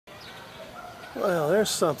Well, there's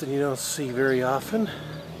something you don't see very often.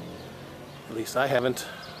 At least I haven't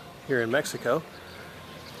here in Mexico.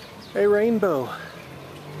 A rainbow.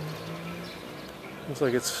 Looks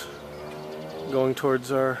like it's going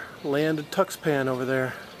towards our land in Tuxpan over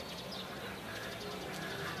there.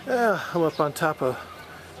 Yeah, I'm up on top of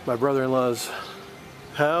my brother-in-law's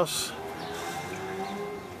house.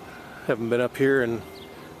 Haven't been up here in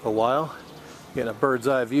a while. Getting a bird's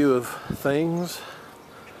eye view of things.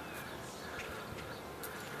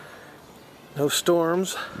 No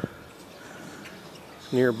storms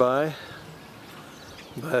nearby,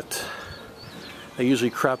 but they usually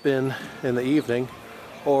crop in the evening,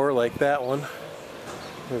 or like that one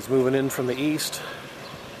is moving in from the east,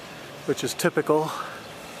 which is typical.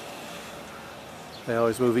 They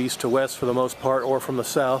always move east to west for the most part, or from the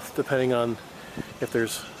south, depending on if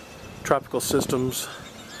there's tropical systems,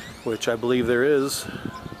 which I believe there is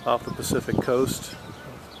off the Pacific coast,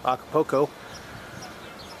 Acapulco.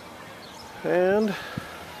 And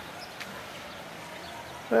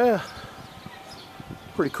yeah,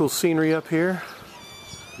 pretty cool scenery up here.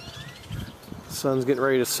 The sun's getting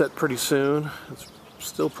ready to set pretty soon. It's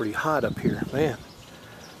still pretty hot up here, man.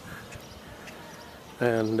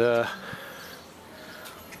 And yeah,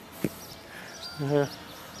 I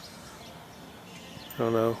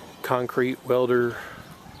don't know, concrete welder,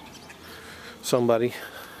 somebody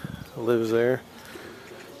lives there.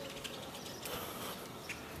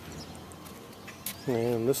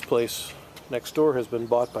 And this place next door has been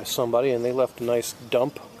bought by somebody, and they left a nice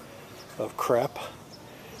dump of crap,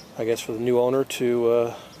 I guess, for the new owner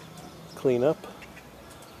to clean up.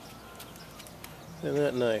 Isn't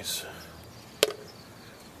that nice?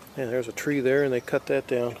 And there's a tree there, and they cut that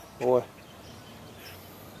down. Boy.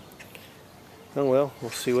 Oh well,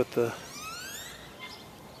 we'll see what the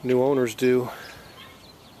new owners do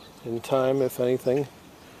in time, if anything.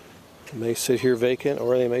 They may sit here vacant,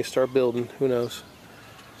 or they may start building. Who knows?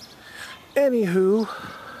 Anywho,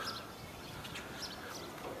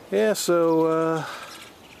 yeah, so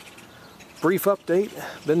brief update.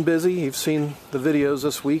 Been busy. You've seen the videos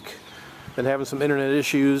this week. Been having some internet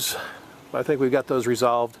issues. I think we've got those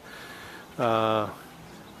resolved.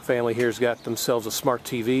 Family here's got themselves a smart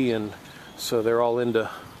TV, and so they're all into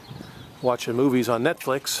watching movies on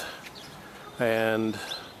Netflix. And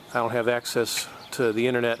I don't have access to the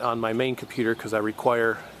internet on my main computer because I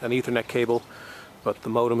require an Ethernet cable. But the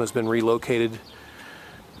modem has been relocated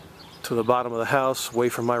to the bottom of the house, away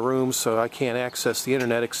from my room, so I can't access the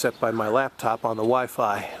internet except by my laptop on the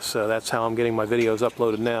Wi-Fi. So that's how I'm getting my videos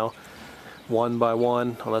uploaded now, one by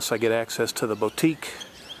one, unless I get access to the boutique,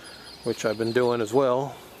 which I've been doing as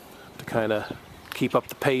well, to kind of keep up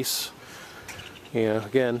the pace. You know,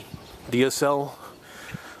 again, DSL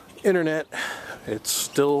internet, it's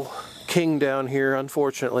still king down here,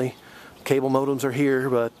 unfortunately. Cable modems are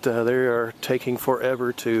here, but they are taking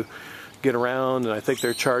forever to get around, and I think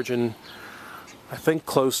they're charging, I think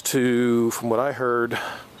close to, from what I heard,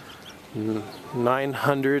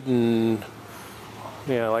 900 and,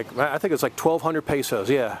 yeah, like, I think it's like 1,200 pesos,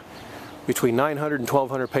 yeah, between 900 and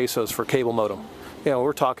 1,200 pesos for cable modem. You know,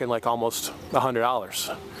 we're talking like almost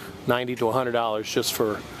 $100, $90 to $100 just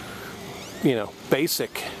for, you know,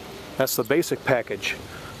 basic. That's the basic package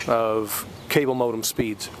of cable modem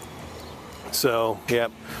speeds. So, yeah,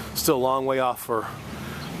 still a long way off for,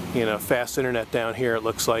 you know, fast internet down here, it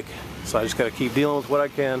looks like. So I just got to keep dealing with what I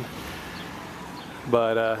can.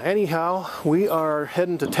 But anyhow, we are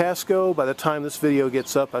heading to Tasco by the time this video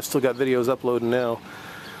gets up. I've still got videos uploading now.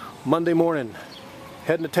 Monday morning,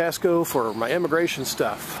 heading to Tasco for my immigration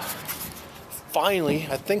stuff. Finally,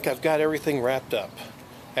 I think I've got everything wrapped up.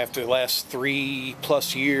 After the last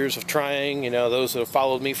 3+ years of trying, you know, those that have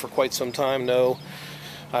followed me for quite some time know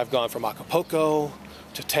I've gone from Acapulco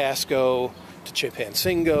to Tasco to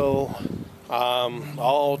Chilpancingo,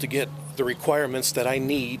 all to get the requirements that I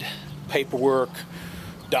need, paperwork,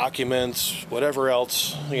 documents, whatever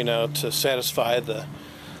else, you know, to satisfy the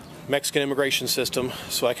Mexican immigration system,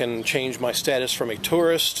 so I can change my status from a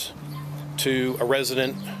tourist to a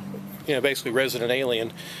resident, you know, basically resident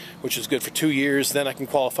alien, which is good for 2 years. Then I can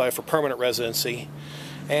qualify for permanent residency,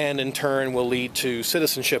 and in turn will lead to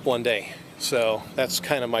citizenship one day. So that's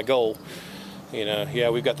kind of my goal. You know, yeah,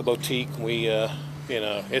 we've got the boutique. We, you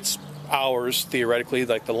know, it's ours theoretically,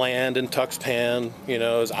 like the land in Tuxpan, you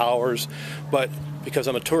know, is ours. But because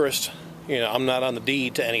I'm a tourist, you know, I'm not on the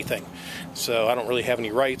deed to anything. So I don't really have any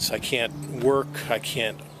rights. I can't work. I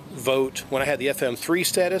can't vote. When I had the FM3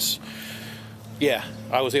 status, yeah,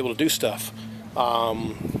 I was able to do stuff.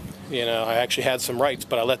 You know, I actually had some rights,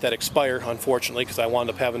 but I let that expire, unfortunately, because I wound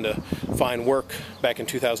up having to find work back in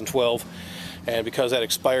 2012. and because that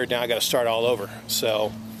expired, now I got to start all over.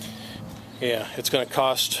 So yeah, it's going to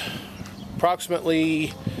cost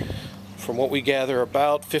approximately, from what we gather,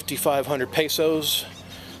 about 5,500 pesos.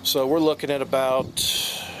 So we're looking at about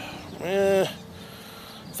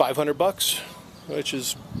 500 bucks, which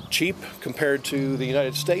is cheap compared to the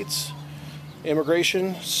United States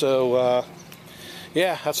immigration. So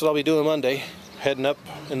yeah, that's what I'll be doing Monday. Heading up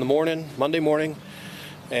in the morning, Monday morning,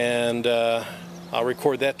 and I'll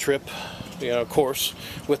record that trip, of course,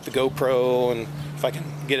 with the GoPro, and if I can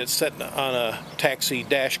get it set on a taxi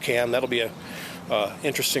dash cam, that'll be a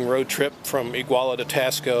interesting road trip from Iguala to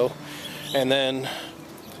Tasco. And then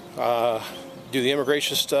do the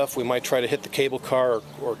immigration stuff. We might try to hit the cable car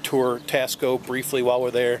or tour Tasco briefly while we're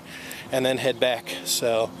there, and then head back.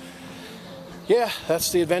 So yeah,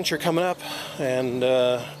 that's the adventure coming up, and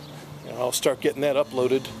I'll start getting that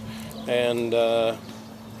uploaded, and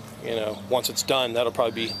once it's done, that'll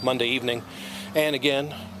probably be Monday evening. And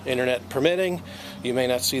again, internet permitting, you may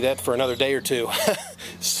not see that for another day or two.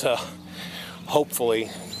 So hopefully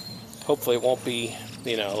it won't be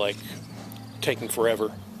like taking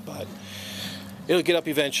forever, but it'll get up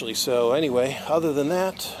eventually. So anyway, other than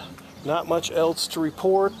that, not much else to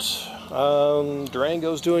report.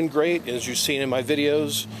 Durango's doing great, as you've seen in my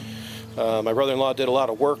videos. My brother-in-law did a lot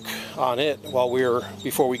of work on it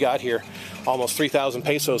before we got here. Almost 3,000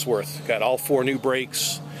 pesos worth. Got all 4 new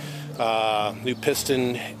brakes, new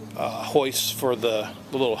piston hoists for the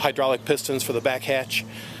little hydraulic pistons for the back hatch.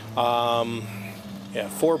 Yeah,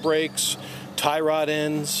 4 brakes, tie rod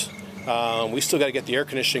ends. We still got to get the air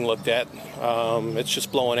conditioning looked at. It's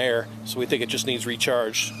just blowing air, so we think it just needs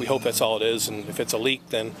recharged. We hope that's all it is, and if it's a leak,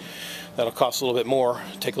 then that'll cost a little bit more,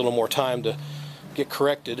 take a little more time to get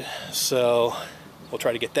corrected. So we'll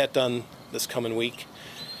try to get that done this coming week.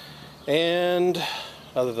 And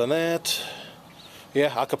other than that, yeah,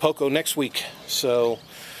 Acapulco next week. So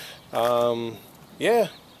yeah,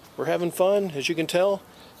 we're having fun, as you can tell,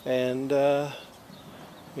 and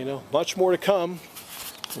much more to come.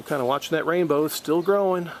 I'm kind of watching that rainbow. It's still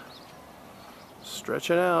growing,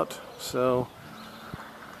 stretching out. So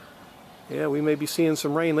yeah, we may be seeing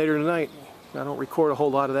some rain later tonight. I don't record a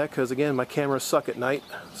whole lot of that because, again, my cameras suck at night,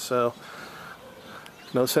 so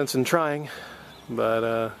no sense in trying.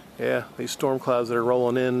 But yeah, these storm clouds that are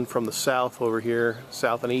rolling in from the south over here,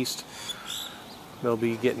 south and east, they'll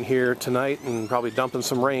be getting here tonight and probably dumping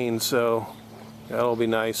some rain, so that'll be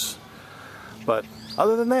nice. But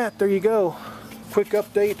other than that, there you go. Quick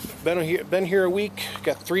update. Been here a week.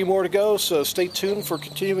 Got 3 more to go, so stay tuned for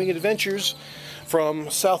continuing adventures from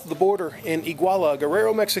south of the border in Iguala,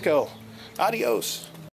 Guerrero, Mexico. Adios.